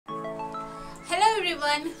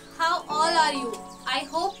everyone, how all are you? I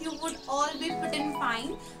hope you would all be fit and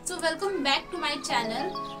fine. So welcome back to my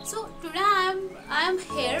channel. So today I am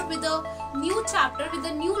here with a new chapter, with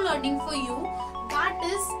a new learning for you, that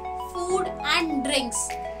is food and drinks.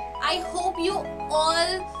 I hope you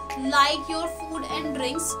all like your food and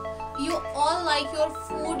drinks. You all like your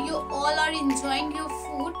food, you all are enjoying your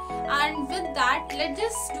food, and with that let's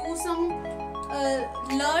just do some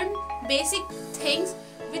learn basic things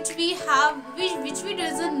which we have, which we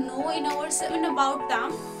doesn't know in about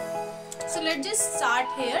them. So let's just start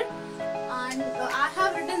here, and I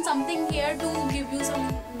have written something here to give you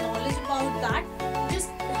some knowledge about that. Just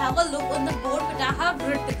have a look on the board which I have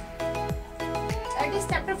written. That is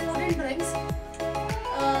chapter food and drinks.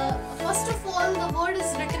 First of all, the word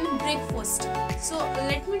is written breakfast. So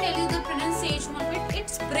let me tell you the pronunciation of it.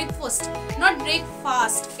 It's breakfast, not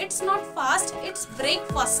breakfast. It's not fast, it's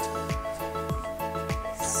breakfast.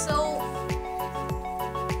 So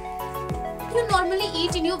what you normally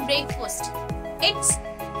eat in your breakfast? It's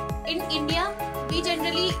in India we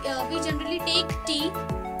generally take tea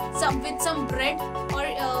with some bread, or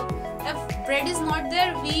if bread is not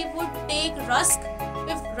there we would take rusk.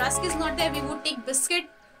 If rusk is not there we would take biscuit.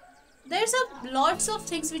 There's lots of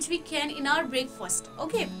things which we can in our breakfast.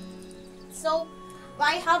 Okay, so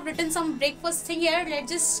I have written some breakfast thing here.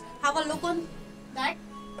 Let's just have a look on that.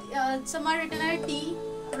 Some are written as tea,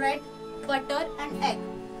 bread, butter and egg.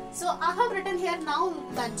 So I have written here now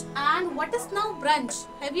lunch. And what is now brunch?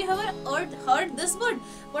 Have you ever heard this word?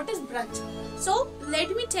 What is brunch? So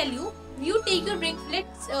let me tell you. You take your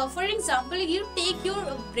breakfast, for example, you take your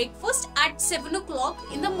breakfast at 7 o'clock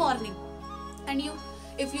in the morning, and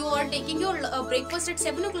if you are taking your breakfast at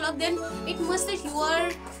 7 o'clock, then it must that you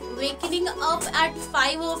are waking up at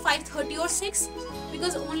 5 or 5:30 or 6,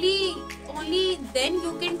 because only then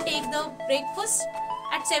you can take the breakfast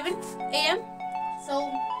at 7 a.m.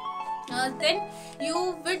 So then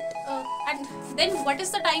you would and then what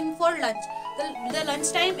is the time for lunch? The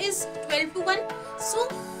lunch time is 12 to 1. So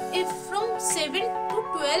if from 7 to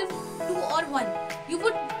 12 to or 1 you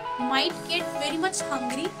might get very much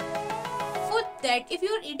hungry. For that, if you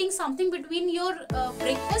are eating something between your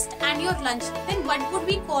breakfast and your lunch, then what would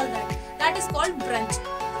we call that? That is called brunch.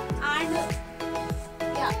 And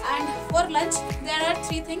and for lunch there are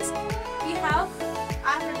three things we have.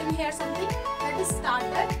 I have written here something, that is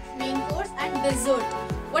starter, main course and dessert.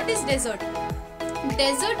 What is dessert?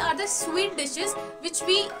 Dessert are the sweet dishes which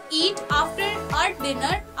we eat after our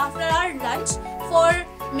dinner, after our lunch, for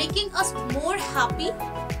making us more happy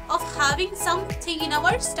of having something in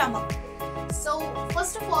our stomach. So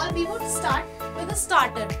first of all we would start with a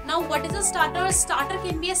starter. Now what is a starter? A starter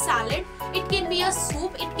can be a salad, it can be a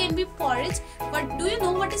soup, it can be porridge. But do you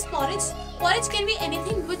know what is porridge? Porridge can be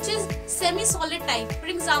anything which is semi-solid type. For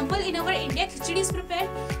example, in our India khichdi is prepared,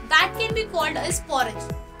 that can be called as porridge.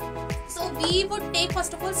 So we would take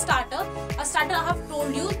first of all starter. A starter I have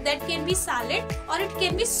told you that can be salad or it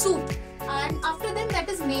can be soup. And after that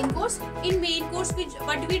is main course. In main course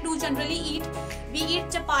what we do generally eat? We eat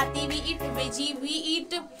chapati, we eat veggie, we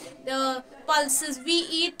eat pulses, we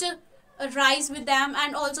eat rice with them,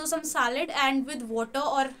 and also some salad and with water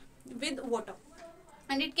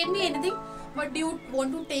and it can be anything but you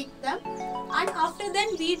want to take them. And after then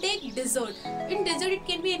we take dessert. In dessert it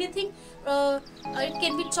can be anything. It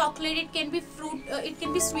can be chocolate, it can be fruit, it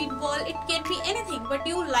can be sweet ball, it can be anything but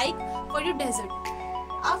you like for your dessert.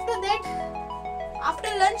 After that, after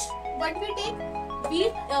lunch what we take? We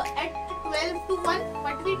at 12 to 1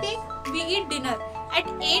 what we take? We eat dinner at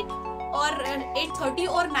 8 or 8:30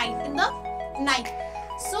 or 9 in the night.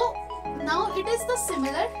 So now it is the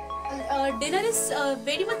similar. Dinner is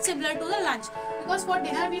very much similar to the lunch, because for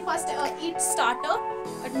dinner we first eat starter.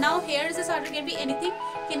 Now here is the starter, can be anything,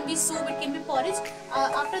 can be soup, it can be porridge.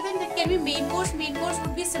 After that can be main course. Main course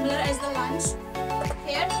would be similar as the lunch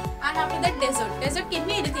here, and after that dessert can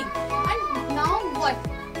be anything. And now what?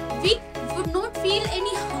 We would not feel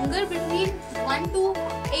any hunger between 1 to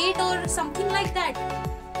 8 or something like that.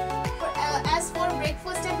 As for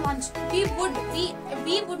breakfast and lunch, we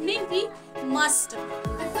must,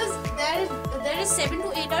 because there is 7 to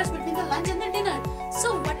 8 hours between the lunch and the dinner.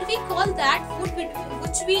 So what we call that food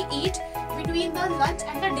which we eat between the lunch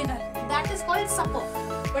and the dinner? That is called supper.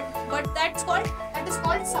 But that is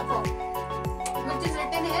called supper, which is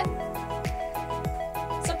written here.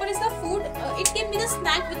 Supper is the food. It can be the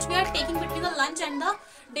snack which we are taking between the lunch and the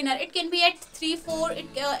dinner. It can be at 3, 4,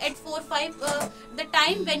 at 4, 5. The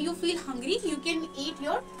time when you feel hungry, you can eat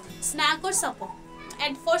your snack or supper.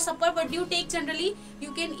 And for supper, what do you take generally?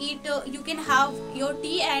 You can eat. You can have your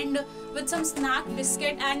tea and with some snack,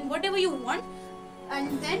 biscuit, and whatever you want.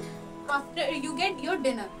 And then after you get your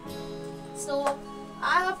dinner. So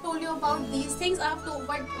I have told you about these things. I have told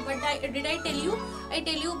did I tell you? I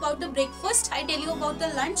tell you about the breakfast. I tell you about the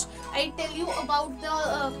lunch. I tell you about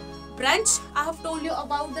the brunch. I have told you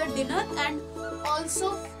about the dinner and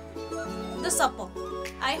also the supper.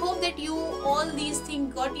 I hope that you all these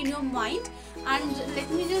things got in your mind. And let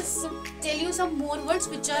me just tell you some more words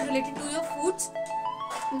which are related to your foods.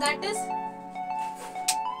 That is,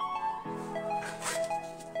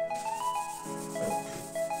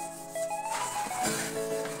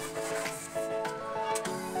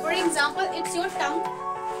 for example, it's your tongue.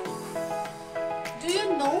 Do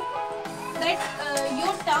you know that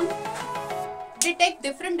your tongue detect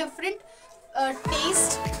different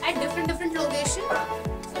taste at different location?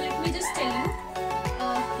 So let me just tell you.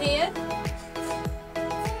 Here,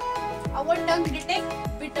 our tongue detect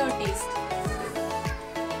bitter taste.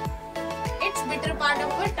 It's bitter part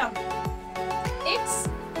of our tongue. It's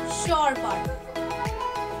sour part.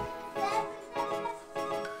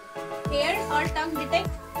 Here, our tongue detect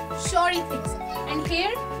sour things, and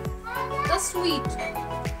here the sweet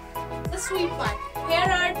part. Here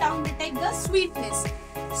our tongue detect the sweetness.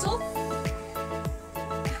 So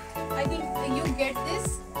I think you get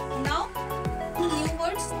this now. New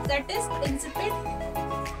words, that is insipid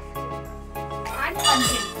and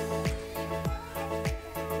pungent.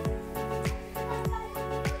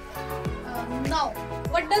 Now,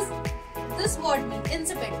 what does this word mean?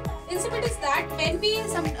 Insipid. Insipid is that when we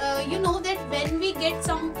you know that when we get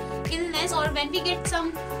some illness or when we get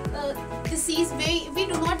some disease, we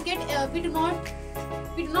do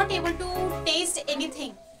not able to taste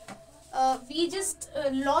anything. We just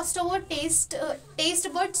lost our taste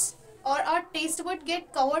buds, or our taste bud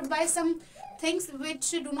get covered by some things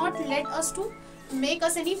which do not let us to make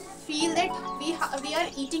us any feel that we are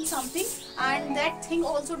eating something, and that thing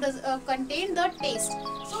also does contain the taste.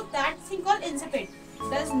 So that thing called insipid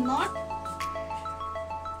does not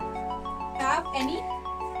have any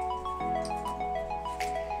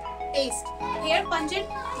taste. Here pungent.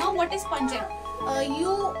 Now what is pungent?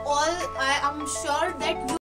 I am sure that you